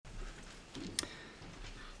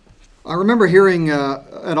I remember hearing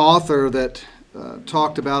an author that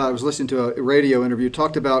talked about, I was listening to a radio interview,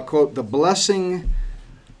 talked about, quote, the blessing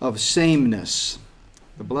of sameness.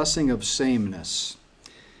 The blessing of sameness.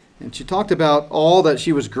 And she talked about all that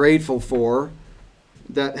she was grateful for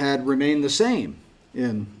that had remained the same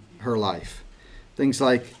in her life. Things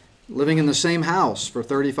like living in the same house for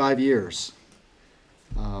 35 years.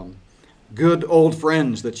 Good old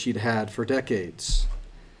friends that she'd had for decades.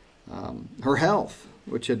 Her health,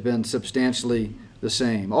 which had been substantially the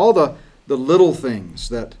same. All the little things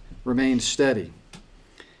that remained steady.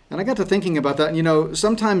 And I got to thinking about that. And,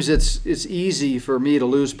 sometimes it's easy for me to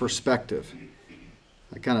lose perspective.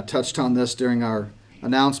 I kind of touched on this during our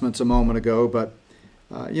announcements a moment ago, but,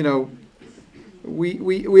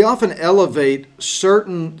 we often elevate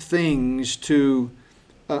certain things to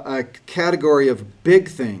a category of big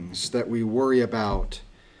things that we worry about.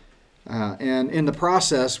 And in the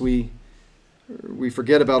process, we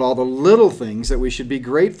forget about all the little things that we should be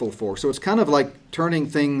grateful for. So it's kind of like turning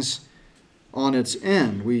things on its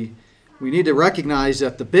end. We need to recognize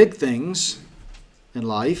that the big things in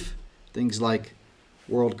life, things like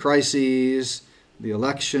world crises, the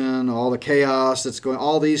election, all the chaos that's going,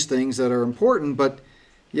 all these things that are important, but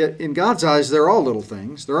yet in God's eyes, they're all little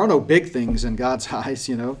things. There are no big things in God's eyes,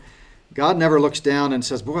 God never looks down and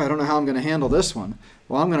says, boy, I don't know how I'm going to handle this one.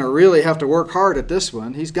 Well, I'm going to really have to work hard at this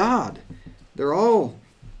one. He's God. They're all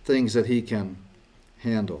things that he can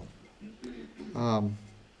handle.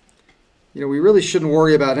 We really shouldn't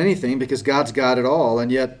worry about anything because God's got it all,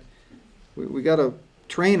 and yet we got to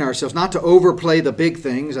train ourselves not to overplay the big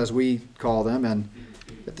things, as we call them, and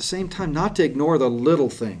at the same time not to ignore the little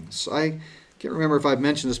things. I can't remember if I've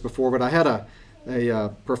mentioned this before, but I had a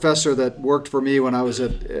professor that worked for me when I was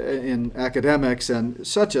in academics, and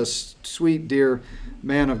such a sweet, dear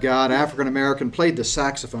man of God, African-American, played the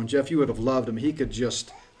saxophone. Jeff, you would have loved him. He could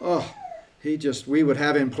we would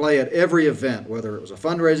have him play at every event, whether it was a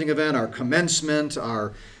fundraising event, our commencement,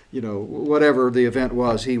 our, whatever the event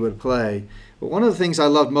was, he would play. But one of the things I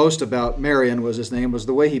loved most about Marion, was his name, was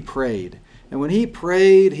the way he prayed. And when he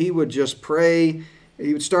prayed, he would just pray.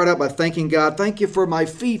 He would start out by thanking God. Thank you for my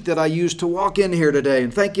feet that I used to walk in here today.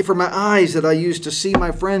 And thank you for my eyes that I used to see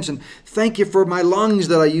my friends. And thank you for my lungs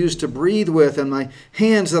that I used to breathe with. And my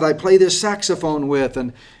hands that I play this saxophone with.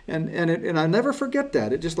 And I never forget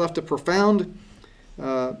that. It just left a profound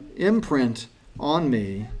imprint on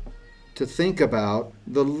me to think about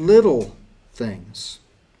the little things.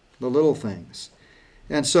 The little things.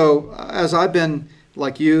 And so as I've been,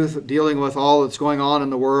 like you, dealing with all that's going on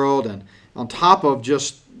in the world, and on top of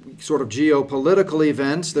just sort of geopolitical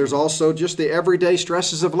events, there's also just the everyday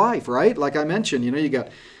stresses of life, right? Like I mentioned, you got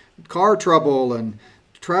car trouble and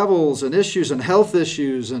travels and issues and health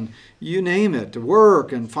issues and you name it.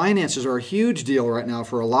 Work and finances are a huge deal right now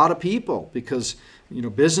for a lot of people because,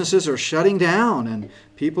 businesses are shutting down and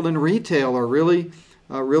people in retail are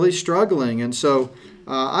really struggling. And so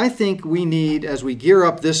I think we need, as we gear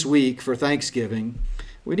up this week for Thanksgiving,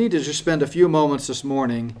 we need to just spend a few moments this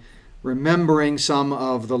morning remembering some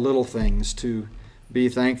of the little things to be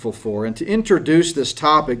thankful for. And to introduce this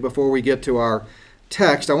topic before we get to our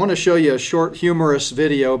text, I want to show you a short humorous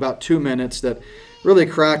video, about 2 minutes, that really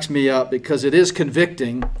cracks me up because it is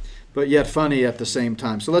convicting, but yet funny at the same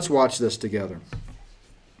time. So let's watch this together.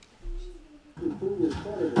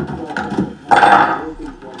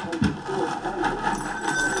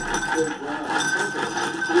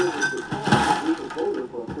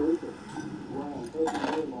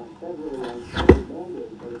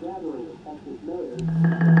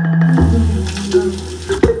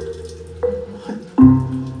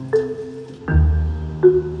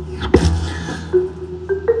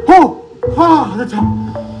 That's all.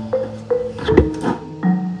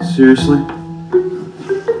 Seriously?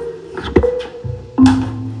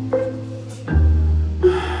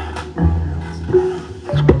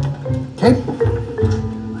 Okay.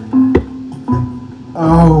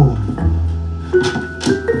 Oh.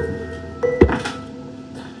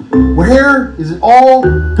 Where is it all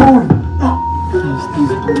going?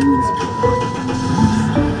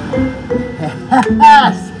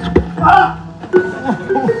 Yes.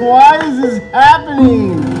 Why is this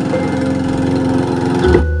happening?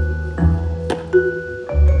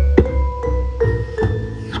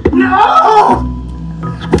 No!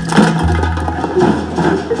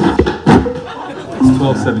 It's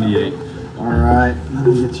 1278. All right, let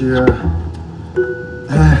me get your.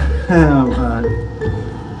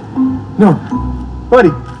 No,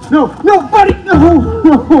 buddy. No, buddy. No,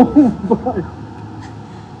 buddy.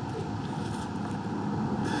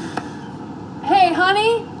 Hey,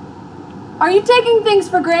 honey, are you taking things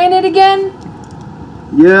for granted again?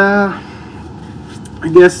 Yeah, I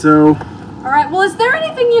guess so. All right, well, is there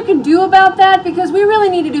anything you can do about that? Because we really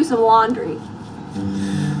need to do some laundry.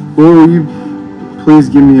 Well, will you please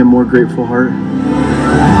give me a more grateful heart?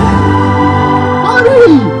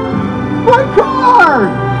 Buddy! My car!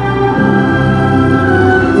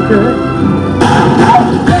 Okay.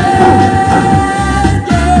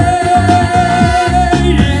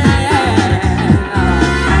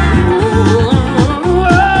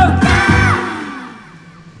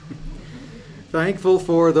 Thankful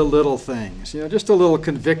for the little things. Just a little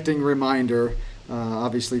convicting reminder,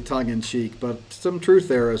 obviously tongue-in-cheek, but some truth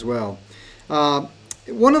there as well.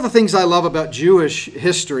 One of the things I love about Jewish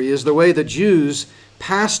history is the way the Jews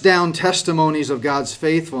passed down testimonies of God's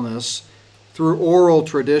faithfulness through oral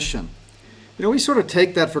tradition. We sort of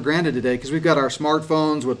take that for granted today because we've got our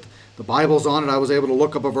smartphones with the Bible's on it. I was able to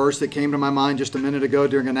look up a verse that came to my mind just a minute ago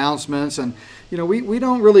during announcements. And, we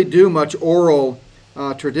don't really do much oral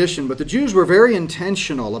tradition, but the Jews were very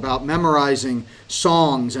intentional about memorizing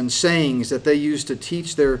songs and sayings that they used to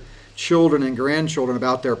teach their children and grandchildren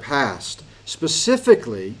about their past.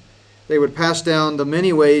 Specifically, they would pass down the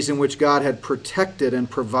many ways in which God had protected and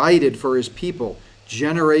provided for his people,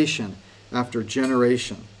 generation after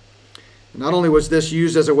generation. Not only was this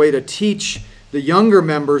used as a way to teach the younger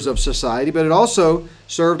members of society, but it also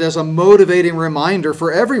served as a motivating reminder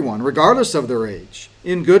for everyone, regardless of their age,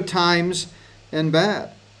 in good times and bad.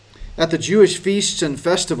 At the Jewish feasts and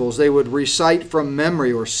festivals, they would recite from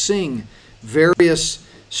memory or sing various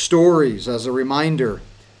stories as a reminder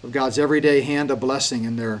of God's everyday hand of blessing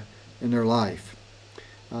in their life.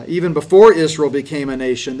 Even before Israel became a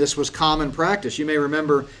nation, this was common practice. You may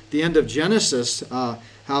remember the end of Genesis,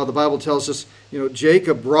 how the Bible tells us,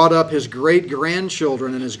 Jacob brought up his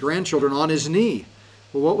great-grandchildren and his grandchildren on his knee.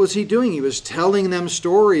 Well, what was he doing? He was telling them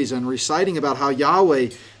stories and reciting about how Yahweh,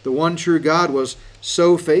 the one true God, was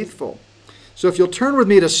so faithful. So if you'll turn with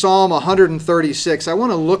me to Psalm 136, I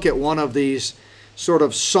want to look at one of these sort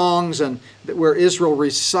of songs where Israel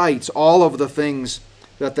recites all of the things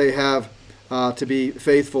that they have to be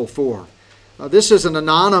faithful for. This is an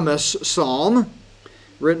anonymous psalm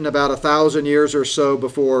written about 1,000 years or so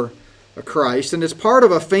before Christ, and it's part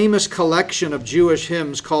of a famous collection of Jewish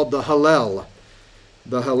hymns called the Hallel.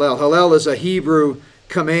 The Hallel. Hallel is a Hebrew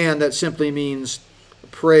command that simply means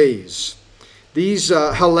praise. These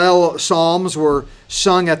Hallel psalms were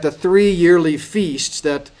sung at the 3 yearly feasts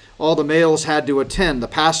that all the males had to attend, the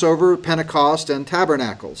Passover, Pentecost, and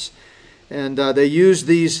Tabernacles. And they used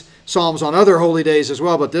these psalms on other holy days as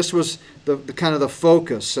well, but this was the kind of the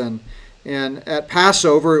focus. And at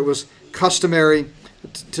Passover, it was customary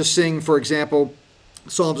to sing, for example,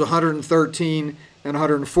 Psalms 113 and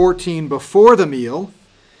 114 before the meal,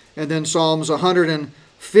 and then Psalms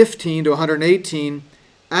 115 to 118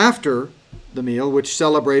 after the meal, which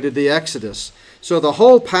celebrated the Exodus. So the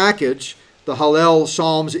whole package, the Hallel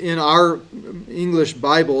Psalms in our English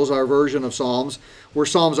Bibles, our version of Psalms, were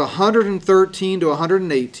Psalms 113 to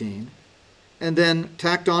 118, and then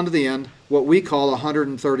tacked on to the end what we call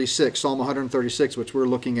 136, Psalm 136, which we're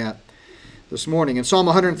looking at this morning. And Psalm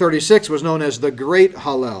 136 was known as the Great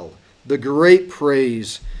Hallel, the Great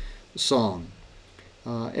Praise Song.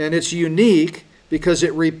 And it's unique because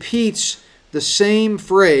it repeats the same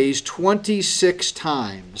phrase 26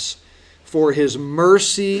 times. For his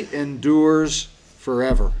mercy endures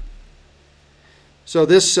forever. So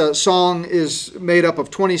this song is made up of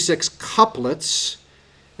 26 couplets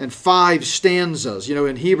and 5 stanzas.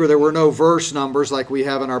 In Hebrew there were no verse numbers like we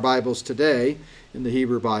have in our Bibles today, in the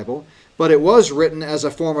Hebrew Bible, but it was written as a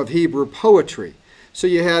form of Hebrew poetry. So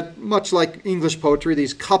you had, much like English poetry,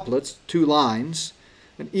 these couplets, 2 lines,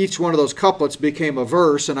 and each one of those couplets became a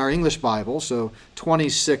verse in our English Bible, so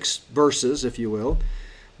 26 verses, if you will.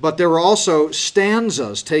 But there were also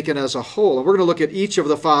stanzas taken as a whole. And we're going to look at each of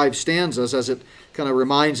the 5 stanzas as it kind of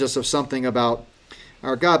reminds us of something about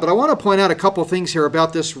our God. But I want to point out a couple things here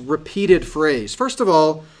about this repeated phrase. First of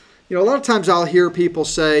all, a lot of times I'll hear people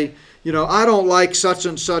say, I don't like such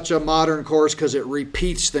and such a modern chorus because it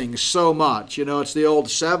repeats things so much. It's the old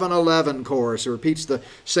 7-11 chorus. It repeats the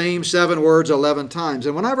same 7 words 11 times.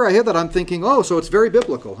 And whenever I hear that, I'm thinking, so it's very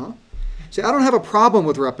biblical, huh? See, I don't have a problem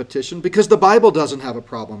with repetition because the Bible doesn't have a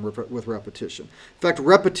problem with repetition. In fact,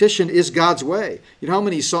 repetition is God's way. You know how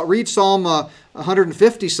many, read Psalm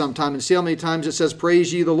 150 sometime and see how many times it says,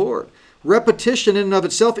 praise ye the Lord. Repetition in and of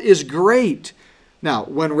itself is great. Now,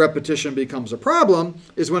 when repetition becomes a problem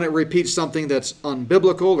is when it repeats something that's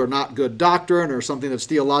unbiblical or not good doctrine or something that's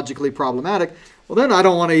theologically problematic. Well, then I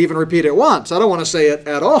don't want to even repeat it once. I don't want to say it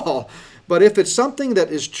at all. But if it's something that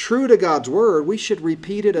is true to God's Word, we should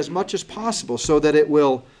repeat it as much as possible so that it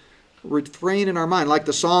will refrain in our mind, like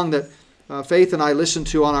the song that Faith and I listened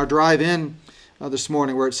to on our drive in this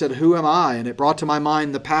morning, where it said, "Who am I?" And it brought to my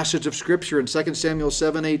mind the passage of Scripture in 2 Samuel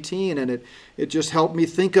 7:18, and it just helped me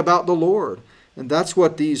think about the Lord. And that's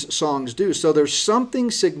what these songs do. So there's something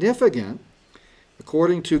significant,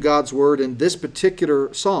 according to God's Word, in this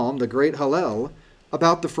particular psalm, the Great Hallel,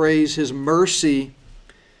 about the phrase, "His mercy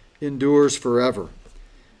endures forever."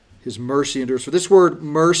 His mercy endures forever. This word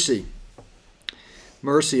mercy,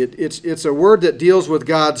 it's a word that deals with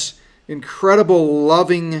God's incredible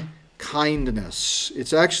loving kindness.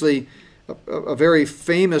 It's actually a very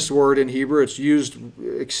famous word in Hebrew. It's used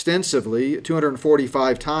extensively,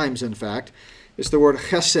 245 times in fact. It's the word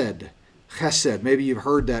chesed. Chesed. Maybe you've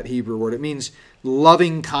heard that Hebrew word. It means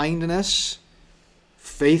loving kindness,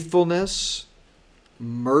 faithfulness,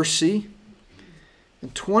 mercy.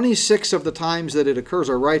 And 26 of the times that it occurs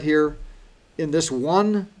are right here in this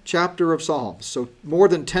one chapter of Psalms. So more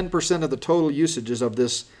than 10% of the total usages of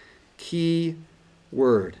this key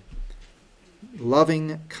word.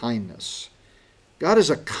 Loving kindness. God is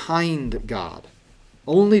a kind God.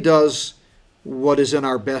 Only does what is in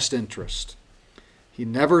our best interest. He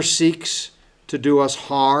never seeks to do us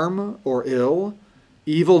harm or ill.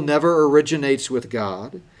 Evil never originates with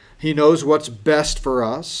God. He knows what's best for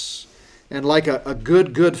us. And like a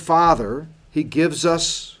good father, he gives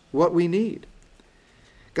us what we need.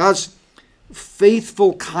 God's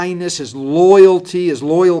faithful kindness, his loyalty, his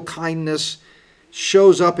loyal kindness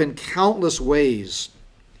shows up in countless ways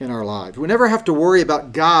in our lives. We never have to worry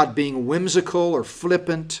about God being whimsical or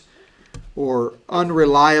flippant or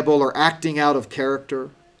unreliable or acting out of character.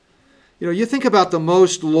 You know, you think about the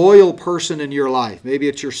most loyal person in your life. Maybe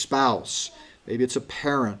it's your spouse. Maybe it's a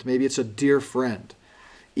parent. Maybe it's a dear friend.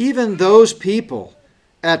 Even those people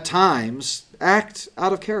at times act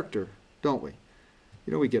out of character, don't we?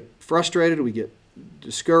 You know, we get frustrated, we get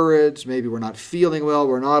discouraged, maybe we're not feeling well,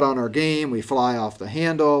 we're not on our game, we fly off the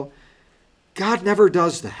handle. God never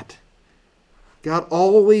does that. God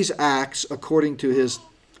always acts according to his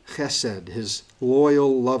chesed, his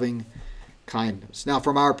loyal, loving kindness. Now,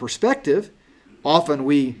 from our perspective, often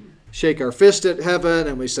we shake our fist at heaven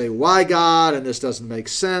and we say, "Why, God?" and this doesn't make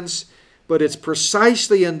sense. But it's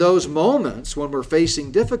precisely in those moments when we're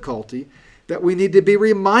facing difficulty that we need to be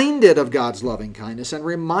reminded of God's loving kindness and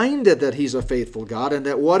reminded that he's a faithful God, and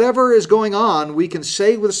that whatever is going on, we can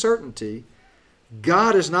say with certainty,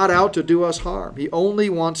 God is not out to do us harm. He only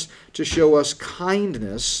wants to show us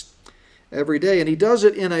kindness every day, and he does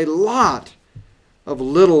it in a lot of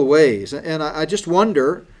little ways. And I just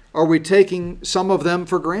wonder, are we taking some of them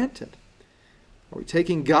for granted? Are we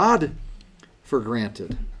taking God for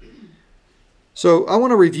granted? So I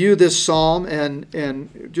want to review this psalm and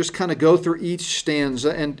just kind of go through each stanza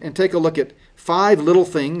and take a look at 5 little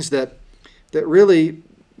things that really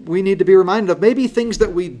we need to be reminded of. Maybe things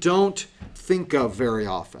that we don't think of very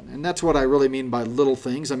often. And that's what I really mean by little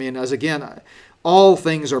things. I mean, as again, all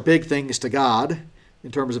things are big things to God in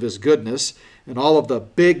terms of his goodness, and all of the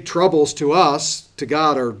big troubles to us, to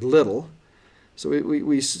God, are little. So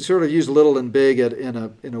we sort of use little and big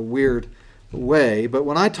in a weird way. But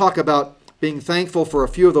when I talk about being thankful for a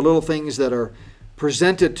few of the little things that are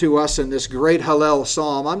presented to us in this great Hallel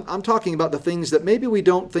psalm, I'm talking about the things that maybe we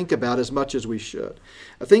don't think about as much as we should.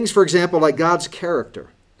 Things, for example, like God's character.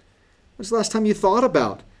 When's the last time you thought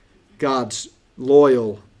about God's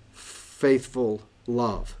loyal, faithful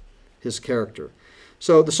love, his character?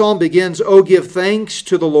 So the psalm begins, "Oh, give thanks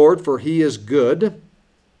to the Lord, for he is good."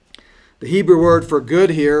 The Hebrew word for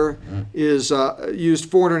good here is used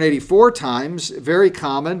 484 times, very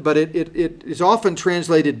common, but it is often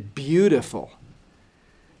translated beautiful.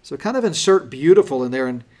 So kind of insert beautiful in there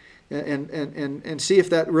and see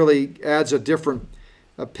if that really adds a different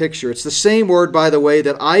picture. It's the same word, by the way,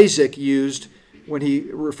 that Isaac used when he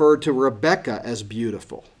referred to Rebekah as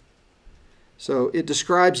beautiful. So it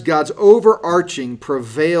describes God's overarching,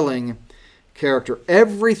 prevailing character.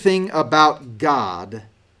 Everything about God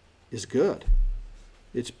is good.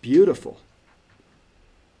 It's beautiful.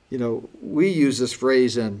 You know, we use this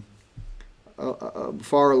phrase in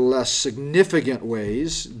far less significant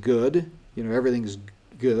ways. Good. You know, everything's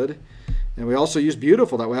good. And we also use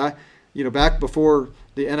beautiful that way. Back before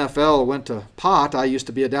the NFL went to pot, I used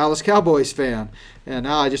to be a Dallas Cowboys fan. And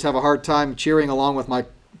now I just have a hard time cheering along with my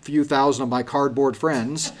few thousand of my cardboard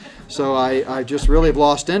friends. So I just really have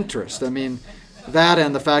lost interest. I mean, that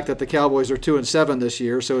and the fact that the Cowboys are 2-7 this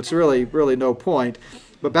year, so it's really no point.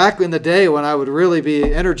 But back in the day when I would really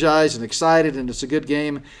be energized and excited and it's a good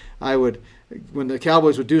game, when the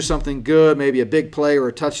Cowboys would do something good, maybe a big play or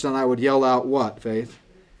a touchdown, I would yell out what, Faith?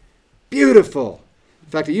 Beautiful.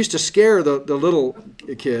 fact, it used to scare the little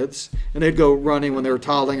kids, and they'd go running when they were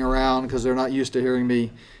toddling around because they're not used to hearing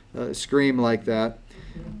me scream like that.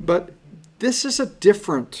 But this is a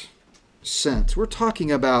different sense. We're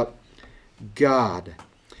talking about God.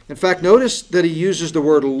 In fact, notice that he uses the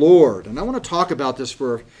word Lord. And I want to talk about this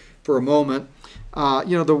for a moment.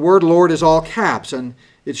 The word Lord is all caps, and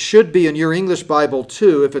it should be in your English Bible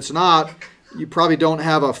too. If it's not, you probably don't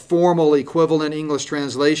have a formal equivalent English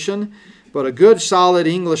translation, but a good solid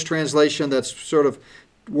English translation that's sort of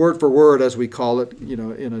word for word, as we call it,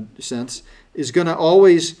 in a sense, is going to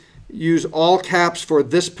always use all caps for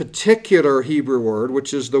this particular Hebrew word,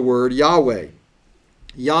 which is the word Yahweh.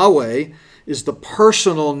 Yahweh is the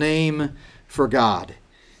personal name for God.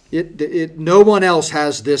 No one else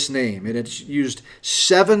has this name, and it's used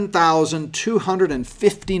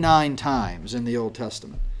 7,259 times in the Old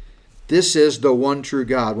Testament. This is the one true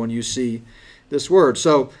God when you see this word.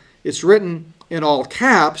 So it's written in all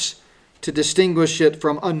caps to distinguish it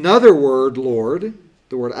from another word, Lord,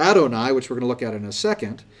 the word Adonai, which we're going to look at in a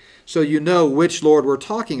second, so you know which Lord we're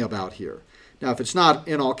talking about here. Now, if it's not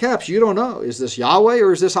in all caps, you don't know. Is this Yahweh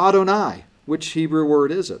or is this Adonai? Which Hebrew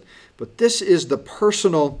word is it? But this is the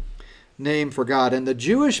personal name for God. And the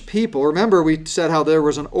Jewish people, remember we said how there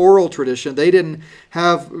was an oral tradition. They didn't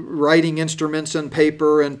have writing instruments and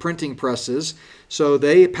paper and printing presses, so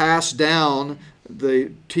they passed down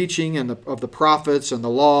the teaching of the prophets and the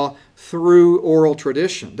law through oral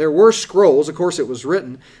tradition. There were scrolls, of course it was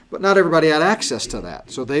written, but not everybody had access to that.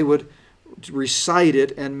 So they would recite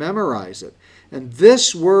it and memorize it. And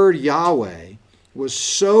this word Yahweh was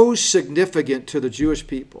so significant to the Jewish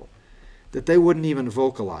people that they wouldn't even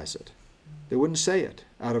vocalize it. They wouldn't say it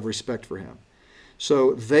out of respect for him.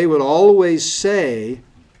 So they would always say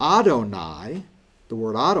Adonai, the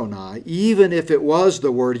word Adonai, even if it was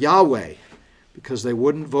the word Yahweh, because they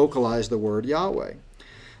wouldn't vocalize the word Yahweh.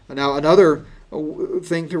 Now, another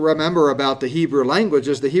thing to remember about the Hebrew language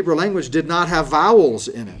is the Hebrew language did not have vowels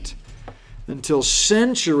in it until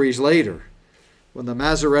centuries later, when the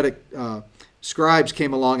Masoretic scribes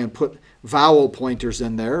came along and put vowel pointers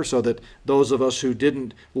in there so that those of us who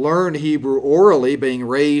didn't learn Hebrew orally, being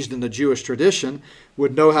raised in the Jewish tradition,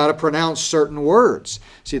 would know how to pronounce certain words.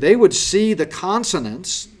 See, they would see the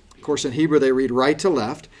consonants. Of course, in Hebrew they read right to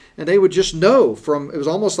left, and they would just know it was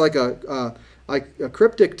almost like a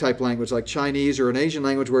cryptic type language, like Chinese or an Asian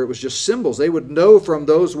language where it was just symbols. They would know from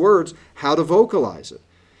those words how to vocalize it.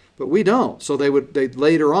 But we don't. So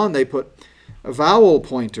later on they put vowel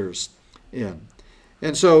pointers in.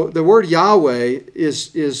 And so the word Yahweh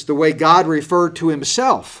is the way God referred to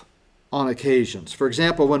himself on occasions. For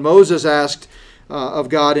example, when Moses asked of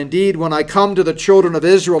God, "Indeed, when I come to the children of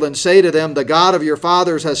Israel and say to them, 'The God of your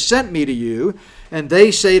fathers has sent me to you,' and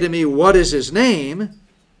they say to me, 'What is his name?'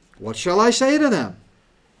 what shall I say to them?"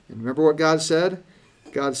 And remember what God said?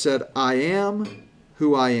 God said, "I am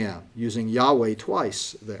who I am," using Yahweh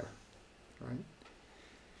twice there. Right?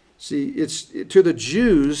 See, to the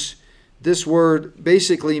Jews, this word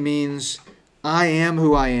basically means, I am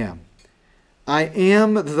who I am. I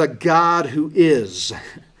am the God who is.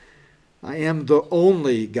 I am the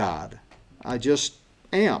only God. I just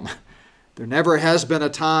am. There never has been a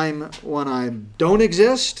time when I don't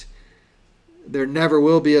exist. There never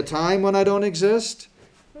will be a time when I don't exist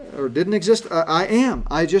or didn't exist. I am.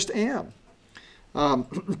 I just am.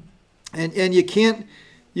 And you can't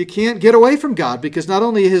get away from God, because not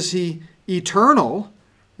only is he eternal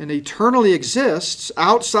and eternally exists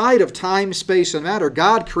outside of time, space, and matter.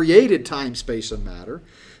 God created time, space, and matter.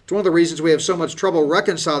 It's one of the reasons we have so much trouble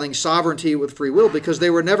reconciling sovereignty with free will, because they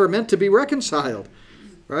were never meant to be reconciled,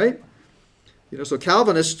 right? So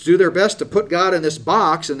Calvinists do their best to put God in this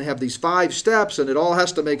box and have these 5 steps, and it all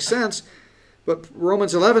has to make sense. But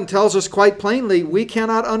Romans 11 tells us quite plainly we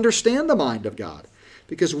cannot understand the mind of God,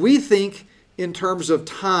 because we think in terms of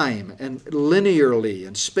time and linearly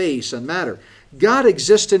and space and matter. God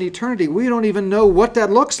exists in eternity. We don't even know what that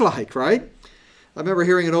looks like, right? I remember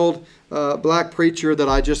hearing an old black preacher that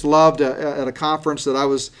I just loved at a conference that I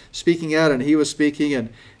was speaking at, and he was speaking, and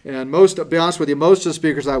to be honest with you, most of the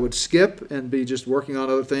speakers I would skip and be just working on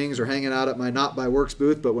other things or hanging out at my Not by Works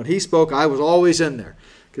booth. But when he spoke, I was always in there,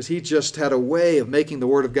 because he just had a way of making the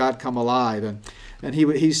Word of God come alive. And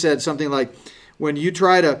he said something like, when you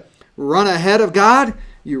try to run ahead of God,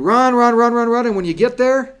 you run, and when you get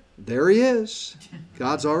there he is.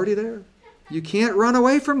 God's already there. You can't run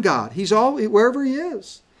away from God. He's wherever he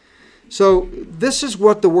is. So this is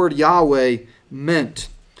what the word Yahweh meant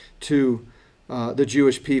to the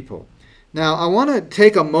Jewish people. Now, I want to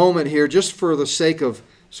take a moment here just for the sake of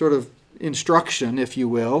sort of instruction, if you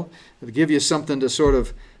will, to give you something to sort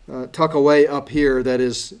of tuck away up here that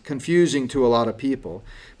is confusing to a lot of people.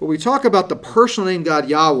 But we talk about the personal name God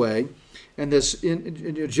Yahweh and this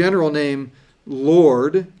in general name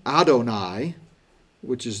Lord Adonai,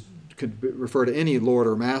 which could refer to any Lord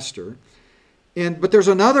or Master. But there's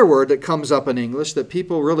another word that comes up in English that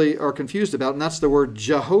people really are confused about, and that's the word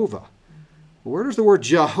Jehovah. Where does the word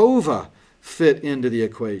Jehovah fit into the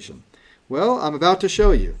equation? Well, I'm about to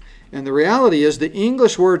show you. And the reality is the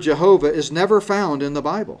English word Jehovah is never found in the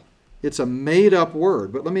Bible. It's a made-up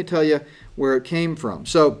word, but let me tell you where it came from.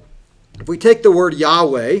 So if we take the word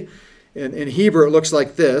Yahweh, in Hebrew it looks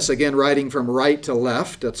like this, again writing from right to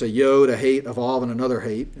left. That's a yod, a hate, a vav, and another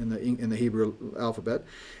hate in the Hebrew alphabet.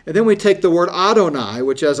 And then we take the word Adonai,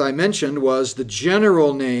 which as I mentioned was the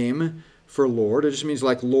general name for Lord. It just means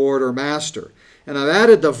like Lord or Master. And I've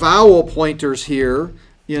added the vowel pointers here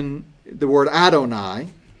in the word Adonai.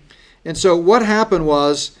 And so what happened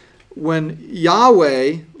was when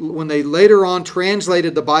Yahweh, when they later on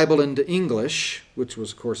translated the Bible into English, which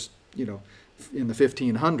was, of course, in the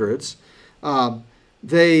 1500s,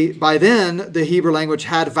 by then the Hebrew language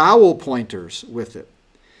had vowel pointers with it.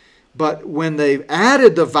 But when they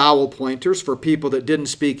added the vowel pointers for people that didn't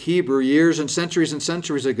speak Hebrew years and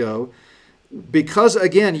centuries ago, because,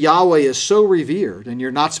 again, Yahweh is so revered, and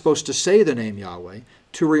you're not supposed to say the name Yahweh,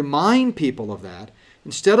 to remind people of that,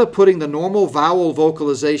 instead of putting the normal vowel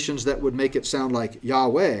vocalizations that would make it sound like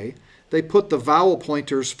Yahweh, they put the vowel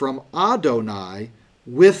pointers from Adonai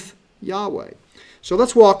with Yahweh. So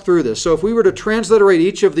let's walk through this. So if we were to transliterate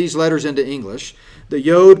each of these letters into English, the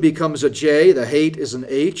yod becomes a J, the hate is an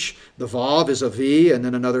H, the vav is a V, and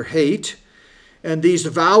then another hate. And these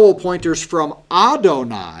vowel pointers from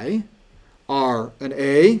Adonai are an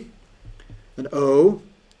A, an O,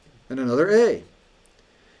 and another A.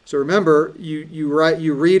 So remember,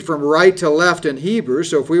 you read from right to left in Hebrew,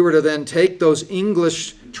 so if we were to then take those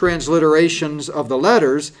English transliterations of the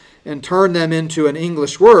letters and turn them into an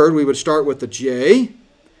English word, we would start with the J,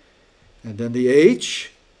 and then the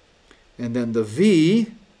H, and then the V,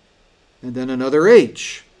 and then another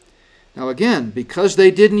H. Now again, because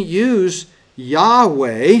they didn't use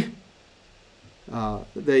Yahweh,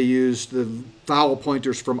 they used the vowel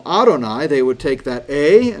pointers from Adonai. They would take that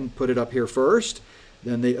A and put it up here first,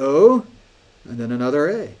 then the O, and then another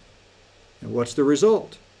A. And what's the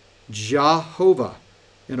result? Jehovah.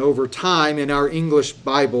 And over time, in our English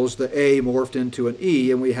Bibles, the A morphed into an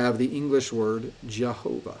E, and we have the English word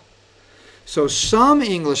Jehovah. So some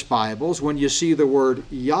English Bibles, when you see the word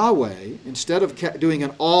Yahweh, instead of doing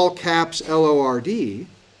an all caps L-O-R-D,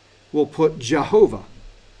 will put Jehovah.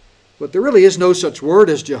 But there really is no such word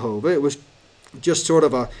as Jehovah. It was just sort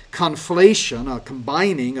of a conflation, a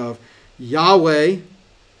combining of Yahweh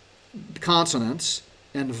consonants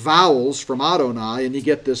and vowels from Adonai, and you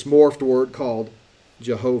get this morphed word called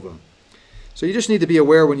Jehovah. So you just need to be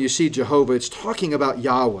aware when you see Jehovah, it's talking about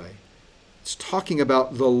Yahweh. It's talking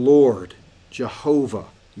about the Lord, Jehovah,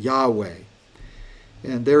 Yahweh.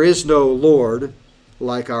 And there is no Lord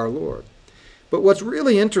like our Lord. But what's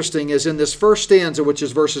really interesting is in this first stanza, which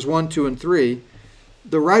is verses 1, 2, and 3,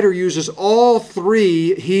 the writer uses all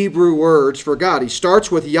three Hebrew words for God. He starts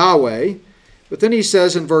with Yahweh, but then he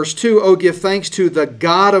says in verse 2, "Oh, give thanks to the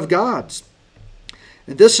God of gods."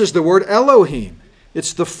 And this is the word Elohim.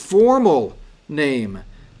 It's the formal name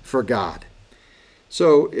for God.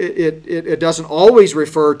 So it doesn't always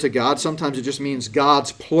refer to God. Sometimes it just means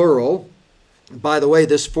God's plural. By the way,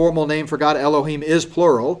 this formal name for God, Elohim, is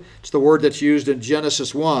plural. It's the word that's used in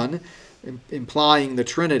Genesis 1, implying the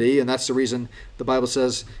Trinity, and that's the reason the Bible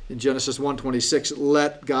says in Genesis 1:26,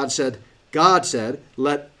 God said,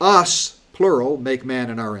 "Let us," plural, "make man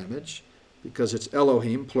in our image," because it's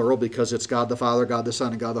Elohim, plural, because it's God the Father, God the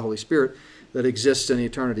Son, and God the Holy Spirit that exists in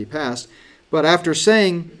eternity past. But after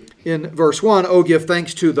saying in verse 1, "Oh, give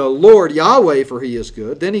thanks to the Lord Yahweh, for he is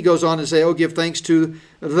good," then he goes on to say, "Oh, give thanks to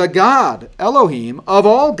the God, Elohim, of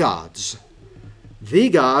all gods." The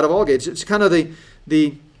God of all gods. It's kind of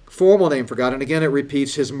the formal name for God. And again, it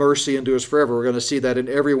repeats his mercy endures forever. We're going to see that in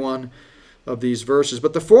every one of these verses.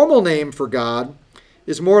 But the formal name for God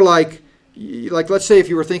is more like let's say if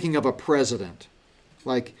you were thinking of a president,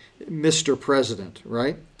 like Mr. President,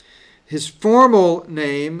 right? His formal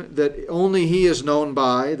name that only he is known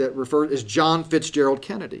by is John Fitzgerald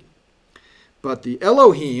Kennedy. But the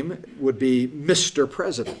Elohim would be Mr.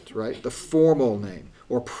 President, right? The formal name,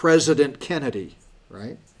 or President Kennedy,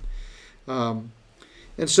 right? And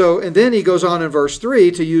then he goes on in verse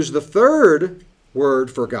 3 to use the third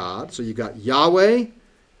word for God. So you've got Yahweh,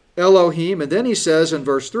 Elohim, and then he says in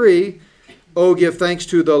verse 3, "Oh, give thanks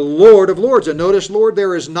to the Lord of Lords." And notice Lord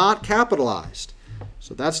there is not capitalized.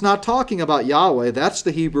 So that's not talking about Yahweh. That's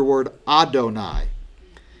the Hebrew word Adonai,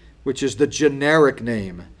 which is the generic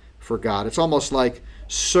name for God. It's almost like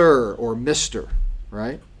Sir or Mr.,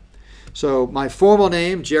 right? So my formal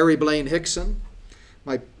name, Jerry Blaine Hickson.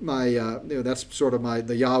 That's sort of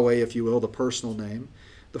the Yahweh, if you will, the personal name.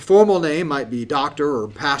 The formal name might be doctor or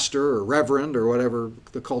pastor or reverend or whatever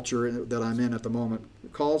the culture that I'm in at the moment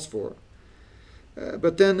calls for.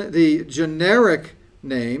 But then the generic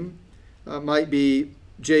name might be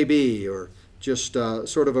JB or just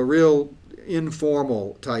sort of a real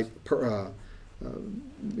informal type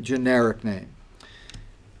generic name.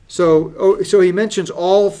 So he mentions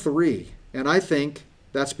all three, and I think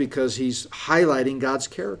that's because he's highlighting God's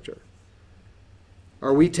character.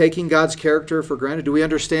 Are we taking God's character for granted? Do we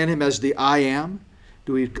understand him as the I am?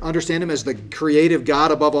 Do we understand him as the creative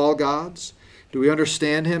God above all gods? Do we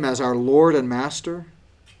understand him as our Lord and Master?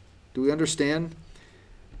 Do we understand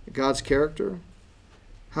God's character?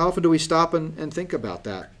 How often do we stop and think about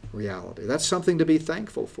that reality? That's something to be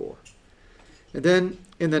thankful for. And then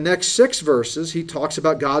in the next 6 verses, he talks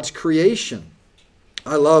about God's creation.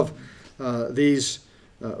 I love these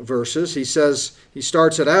verses. He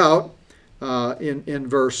starts it out in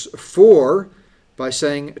verse 4 by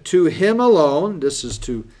saying, to him alone, this is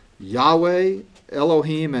to Yahweh,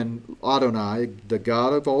 Elohim, and Adonai, the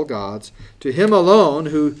God of all gods, to him alone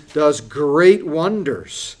who does great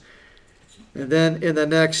wonders. And then in the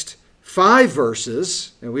next 5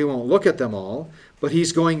 verses, and we won't look at them all, but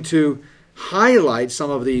he's going to highlight some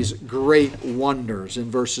of these great wonders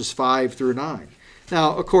in verses 5 through 9.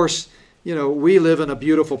 Now, of course, we live in a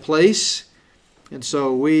beautiful place, and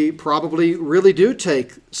so we probably really do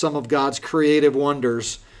take some of God's creative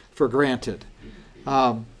wonders for granted.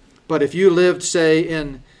 But if you lived, say,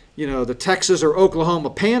 in the Texas or Oklahoma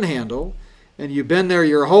Panhandle, and you've been there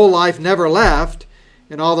your whole life, never left,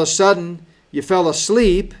 and all of a sudden you fell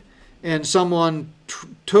asleep, and someone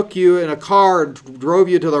took you in a car and drove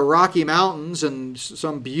you to the Rocky Mountains and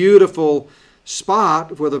some beautiful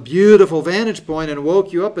spot with a beautiful vantage point and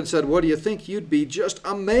woke you up and said, what do you think? You'd be just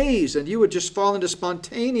amazed, and you would just fall into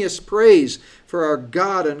spontaneous praise for our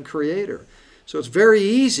God and Creator. So it's very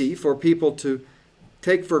easy for people to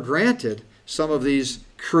take for granted some of these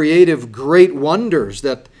creative great wonders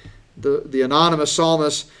that the anonymous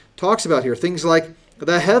psalmist talks about here. Things like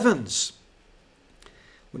the heavens.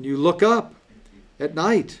 When you look up at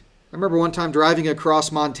night. I remember one time driving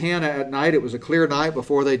across Montana at night. It was a clear night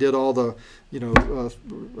before they did all the,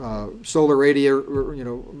 solar radiant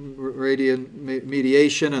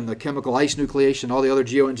mediation and the chemical ice nucleation, all the other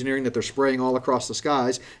geoengineering that they're spraying all across the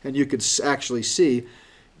skies, and you could actually see.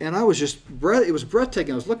 And I was it was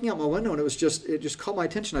breathtaking. I was looking out my window, and it just caught my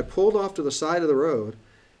attention. I pulled off to the side of the road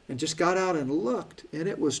and just got out and looked, and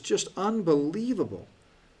it was just unbelievable,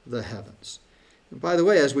 the heavens. And by the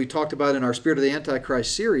way, as we talked about in our Spirit of the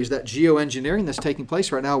Antichrist series, that geoengineering that's taking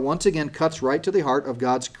place right now once again cuts right to the heart of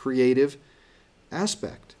God's creative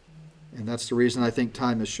aspect. And that's the reason I think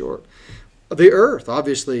time is short. The earth,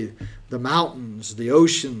 obviously, the mountains, the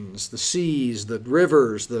oceans, the seas, the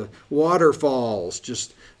rivers, the waterfalls,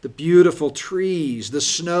 just the beautiful trees, the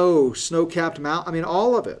snow-capped mountain.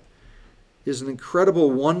 All of it is an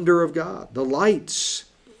incredible wonder of God. The lights,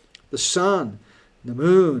 the sun, the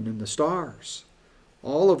moon, and the stars.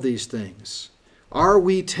 All of these things. Are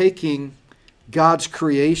we taking God's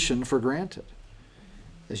creation for granted?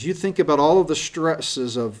 As you think about all of the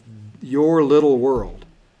stresses of your little world,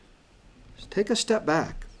 take a step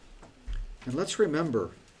back and let's remember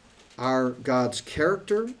our God's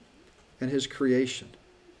character and his creation.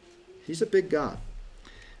 He's a big God.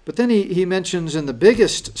 But then he mentions in the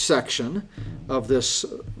biggest section of this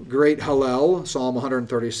great Hallel, Psalm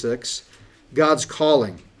 136, God's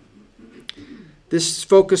calling. This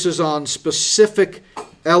focuses on specific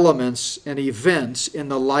elements and events in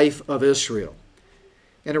the life of Israel.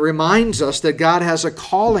 And it reminds us that God has a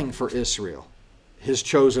calling for Israel, his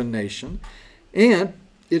chosen nation. And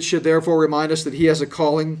it should therefore remind us that he has a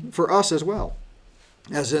calling for us as well,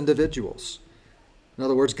 as individuals. In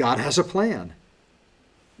other words, God has a plan.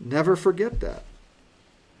 Never forget that.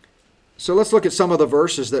 So let's look at some of the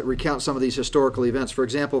verses that recount some of these historical events. For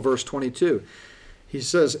example, verse 22. He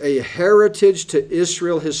says, a heritage to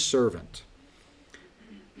Israel, his servant.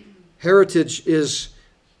 Heritage is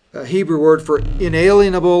a Hebrew word for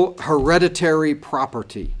inalienable hereditary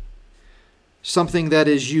property. Something that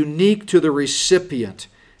is unique to the recipient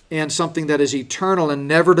and something that is eternal and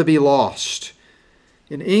never to be lost.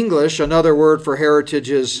 In English, another word for heritage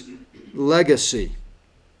is legacy.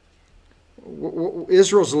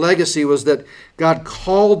 Israel's legacy was that God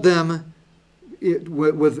called them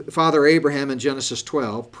with Father Abraham in Genesis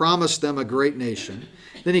 12, promised them a great nation.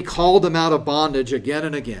 Then he called them out of bondage again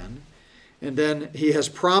and again. And then he has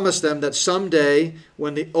promised them that someday,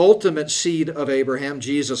 when the ultimate seed of Abraham,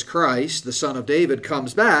 Jesus Christ, the son of David,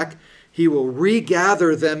 comes back, he will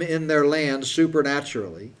regather them in their land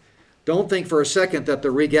supernaturally. Don't think for a second that the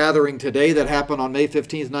regathering today that happened on May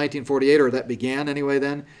 15th, 1948, or that began anyway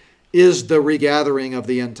then, is the regathering of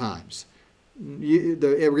the end times.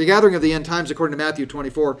 The regathering of the end times, according to Matthew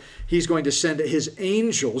 24, he's going to send his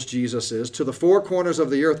angels, Jesus is, to the four corners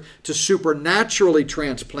of the earth to supernaturally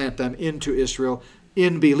transplant them into Israel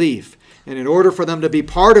in belief. And in order for them to be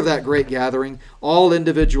part of that great gathering, all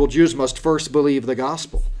individual Jews must first believe the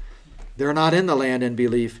gospel. They're not in the land in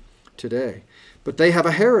belief today, but they have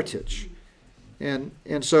a heritage. And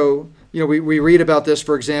so, we read about this,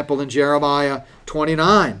 for example, in Jeremiah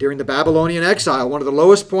 29, during the Babylonian exile, one of the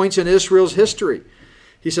lowest points in Israel's history.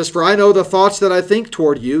 He says, "For I know the thoughts that I think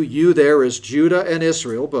toward you," you there is Judah and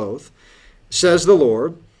Israel both, "says the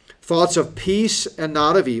Lord, thoughts of peace and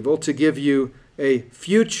not of evil, to give you a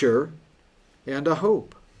future and a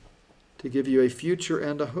hope." To give you a future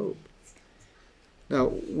and a hope.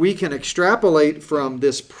 Now, we can extrapolate from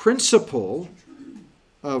this principle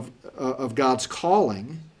of God's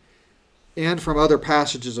calling and from other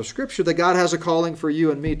passages of Scripture that God has a calling for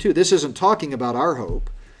you and me too. This isn't talking about our hope,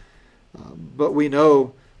 but we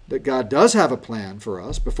know that God does have a plan for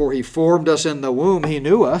us. Before he formed us in the womb, he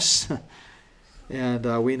knew us.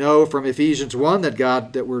 And we know from Ephesians 1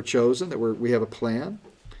 that we're chosen, that we have a plan.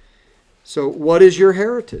 So what is your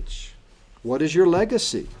heritage? What is your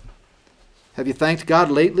legacy? Have you thanked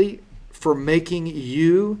God lately for making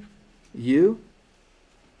you you?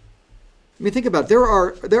 I mean, think about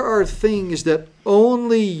it. There are things that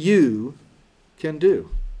only you can do.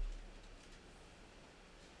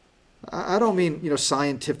 I don't mean,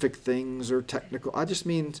 scientific things or technical. I just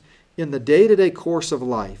mean in the day-to-day course of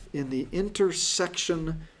life, in the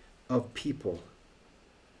intersection of people,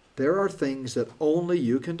 there are things that only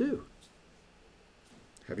you can do.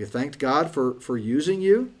 Have you thanked God for using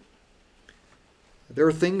you? There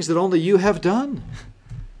are things that only you have done.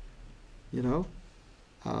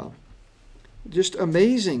 Just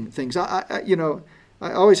amazing things. I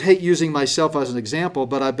always hate using myself as an example,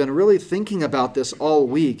 but I've been really thinking about this all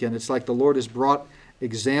week, and it's like the Lord has brought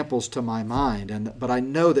examples to my mind. But I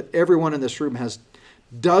know that everyone in this room has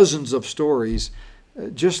dozens of stories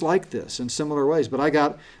just like this in similar ways. But I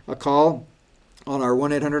got a call on our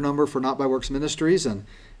 1-800 number for Not by Works Ministries, and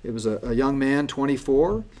it was a young man,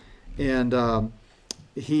 24, and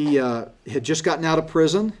he had just gotten out of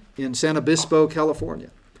prison in San Obispo,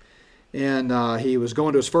 California. And he was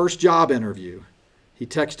going to his first job interview. He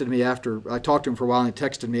texted me after, I talked to him for a while, and he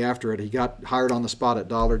texted me after it. He got hired on the spot at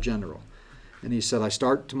Dollar General. And he said, "I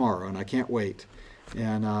start tomorrow, and I can't wait.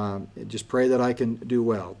 And just pray that I can do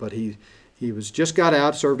well." But he just got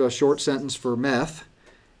out, served a short sentence for meth,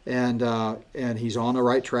 and he's on the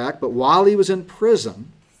right track. But while he was in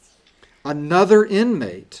prison, another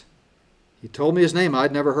inmate, he told me his name,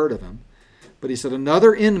 I'd never heard of him, but he said,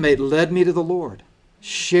 another inmate led me to the Lord,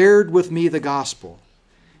 shared with me the gospel.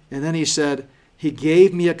 And then he said, he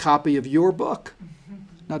gave me a copy of your book.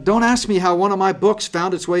 Now, don't ask me how one of my books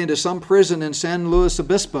found its way into some prison in San Luis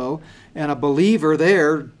Obispo and a believer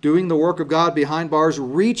there doing the work of God behind bars,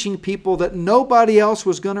 reaching people that nobody else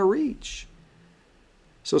was going to reach.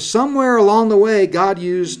 So somewhere along the way, God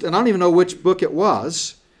used, and I don't even know which book it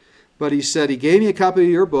was, but he said, he gave me a copy of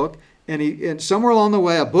your book, and somewhere along the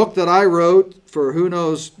way, a book that I wrote for who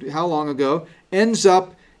knows how long ago ends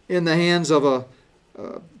up in the hands of a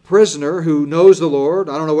prisoner who knows the Lord.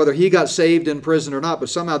 I don't know whether he got saved in prison or not, but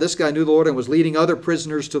somehow this guy knew the Lord and was leading other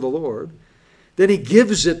prisoners to the Lord. Then he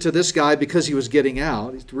gives it to this guy because he was getting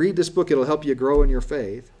out. Read this book, it'll help you grow in your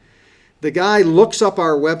faith. The guy looks up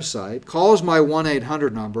our website, calls my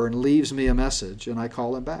 1-800 number, and leaves me a message, and I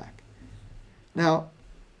call him back. Now,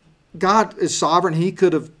 God is sovereign. He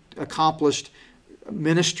could have accomplished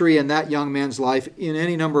ministry in that young man's life in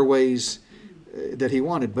any number of ways that he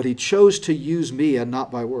wanted, but he chose to use me and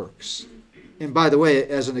Not by Works. And by the way,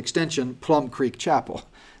 as an extension, Plum Creek Chapel,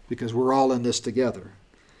 because we're all in this together.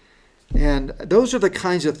 And those are the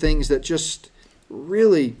kinds of things that just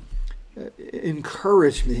really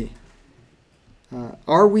encourage me.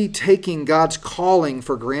 Are we taking God's calling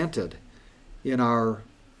for granted in our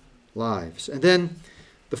lives? And then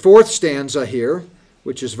the fourth stanza here,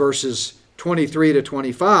 which is verses 23 to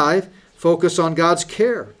 25, focus on God's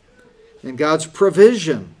care and God's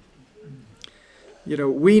provision.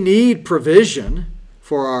 We need provision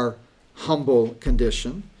for our humble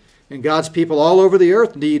condition, and God's people all over the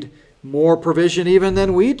earth need more provision even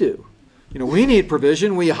than we do. we need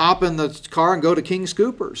provision. We hop in the car and go to King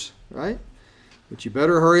Scoopers, right? But you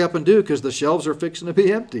better hurry up and do, because the shelves are fixing to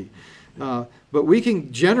be empty. But we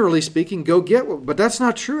can, generally speaking, go get one. But that's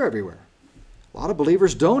not true everywhere. A lot of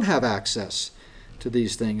believers don't have access to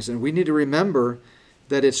these things. And we need to remember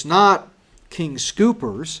that it's not King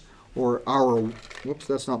Scoopers or whoops,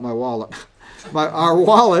 that's not my wallet. Our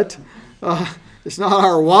wallet. It's not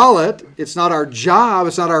our wallet. It's not our job.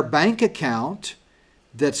 It's not our bank account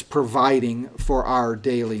that's providing for our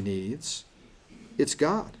daily needs. It's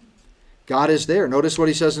God. God is there. Notice what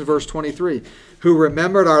he says in verse 23. Who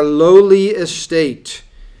remembered our lowly estate.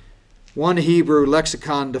 One Hebrew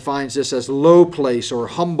lexicon defines this as low place or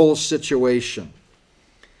humble situation.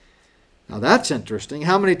 Now that's interesting.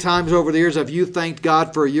 How many times over the years have you thanked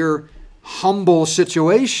God for your humble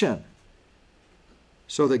situation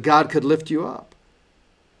so that God could lift you up?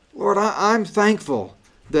 Lord, I'm thankful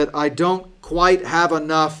that I don't quite have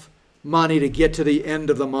enough money to get to the end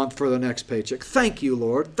of the month for the next paycheck. Thank you,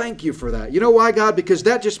 Lord. Thank you for that. You know why, God? Because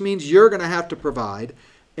that just means you're going to have to provide,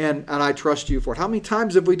 and I trust you for it. How many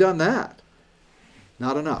times have we done that?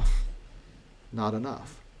 Not enough. Not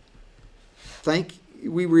enough.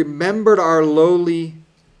 We remembered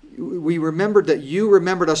that you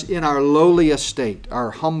remembered us in our lowly estate, our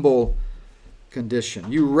humble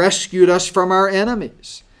condition. You rescued us from our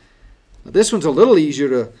enemies. Now, this one's a little easier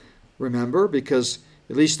to remember because,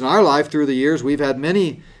 at least in our life through the years, we've had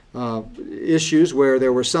many issues where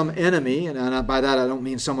there was some enemy, and by that I don't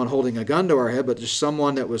mean someone holding a gun to our head, but just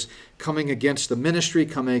someone that was coming against the ministry,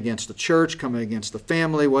 coming against the church, coming against the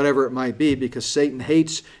family, whatever it might be, because Satan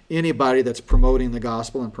hates anybody that's promoting the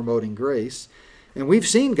gospel and promoting grace. And we've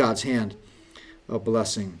seen God's hand of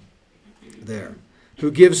blessing there.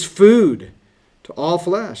 Who gives food to all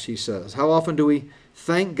flesh, he says. How often do we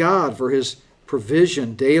thank God for his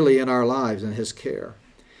provision daily in our lives and his care?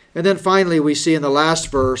 And then finally, we see in the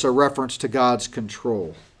last verse a reference to God's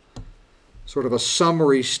control. Sort of a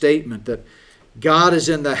summary statement that God is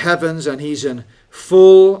in the heavens and he's in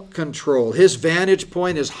full control. His vantage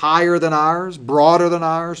point is higher than ours, broader than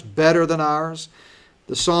ours, better than ours.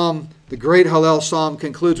 The great Hallel Psalm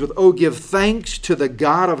concludes with, "Oh, give thanks to the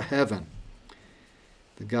God of heaven."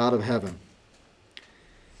 The God of heaven.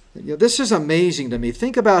 This is amazing to me.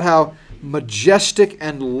 Think about how majestic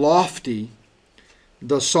and lofty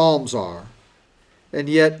the Psalms are. And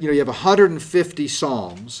yet, you have 150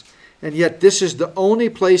 Psalms, and yet this is the only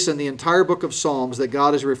place in the entire book of Psalms that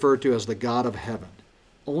God is referred to as the God of heaven.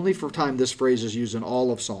 Only for time this phrase is used in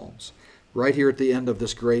all of Psalms, right here at the end of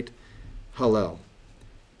this great Hallel.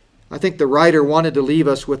 I think the writer wanted to leave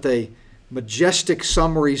us with a majestic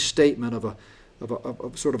summary statement of a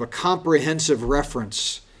sort of a comprehensive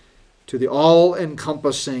reference to the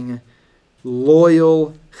all-encompassing,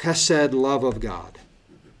 loyal, chesed love of God.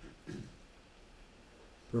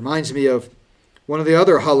 Reminds me of one of the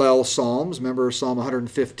other Hallel Psalms. Remember Psalm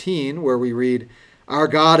 115, where we read, "Our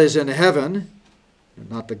God is in heaven,"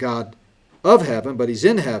 not the God of heaven, but he's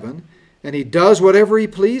in heaven, and he does whatever he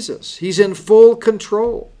pleases. He's in full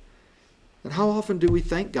control. And how often do we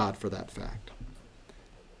thank God for that fact?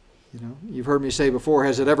 You've heard me say before,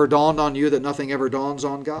 has it ever dawned on you that nothing ever dawns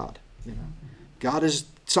on God? God is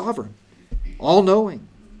sovereign, all-knowing,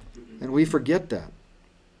 and we forget that.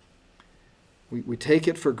 We take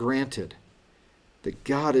it for granted that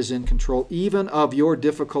God is in control even of your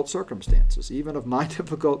difficult circumstances, even of my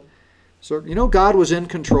difficult circumstances. God was in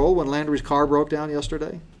control when Landry's car broke down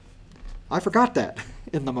yesterday. I forgot that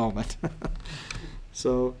in the moment.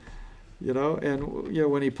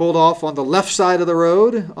 When he pulled off on the left side of the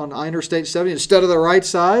road on Interstate 70 instead of the right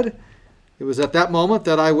side, it was at that moment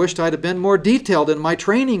that I wished I'd have been more detailed in my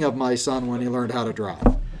training of my son when he learned how to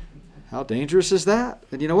drive. How dangerous is that?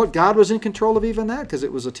 And you know what? God was in control of even that because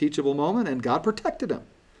it was a teachable moment and God protected him.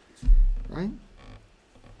 Right?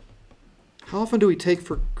 How often do we take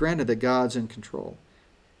for granted that God's in control?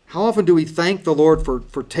 How often do we thank the Lord for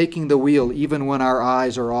taking the wheel even when our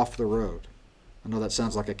eyes are off the road? I know that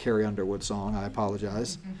sounds like a Carrie Underwood song. I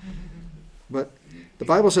apologize. But the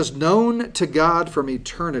Bible says, known to God from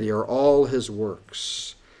eternity are all his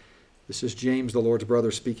works. This is James, the Lord's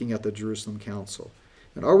brother, speaking at the Jerusalem Council.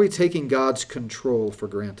 And are we taking God's control for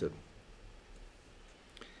granted?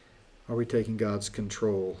 Are we taking God's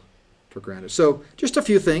control for granted? So just a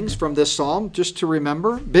few things from this psalm just to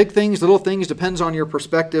remember. Big things, little things, depends on your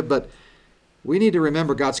perspective, but we need to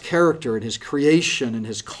remember God's character and his creation and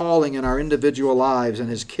his calling in our individual lives and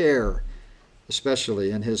his care,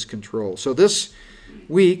 especially, and his control. So this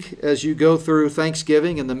week, as you go through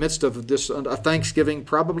Thanksgiving, in the midst of this, a Thanksgiving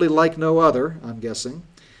probably like no other, I'm guessing,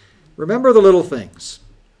 remember the little things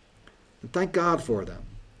and thank God for them.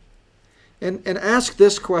 And ask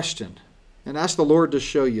this question, and ask the Lord to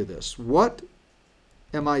show you this. What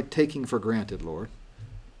am I taking for granted, Lord?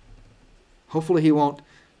 Hopefully he won't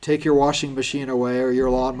take your washing machine away or your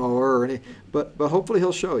lawnmower or any, but hopefully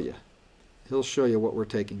he'll show you. He'll show you what we're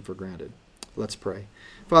taking for granted. Let's pray.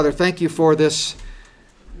 Father, thank you for this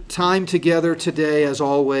time together today, as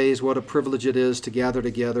always. What a privilege it is to gather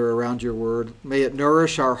together around your word. May it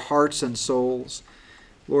nourish our hearts and souls.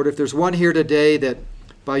 Lord, if there's one here today that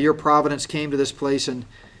by your providence came to this place and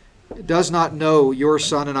does not know your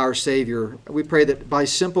Son and our Savior, we pray that by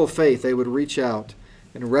simple faith they would reach out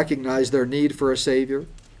and recognize their need for a Savior.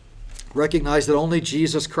 Recognize that only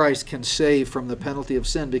Jesus Christ can save from the penalty of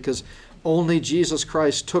sin, because only Jesus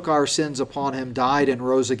Christ took our sins upon him, died and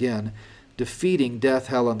rose again, defeating death,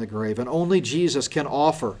 hell, and the grave. And only Jesus can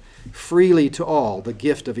offer freely to all the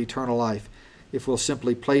gift of eternal life if we'll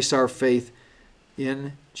simply place our faith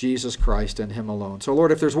in Jesus Christ and him alone. So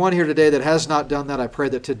Lord, if there's one here today that has not done that, I pray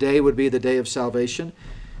that today would be the day of salvation,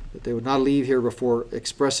 that they would not leave here before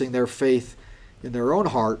expressing their faith in their own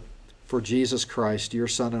heart for Jesus Christ, your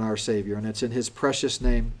Son and our Savior. And it's in his precious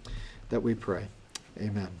name that we pray.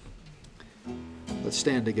 Amen. Let's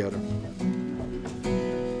stand together.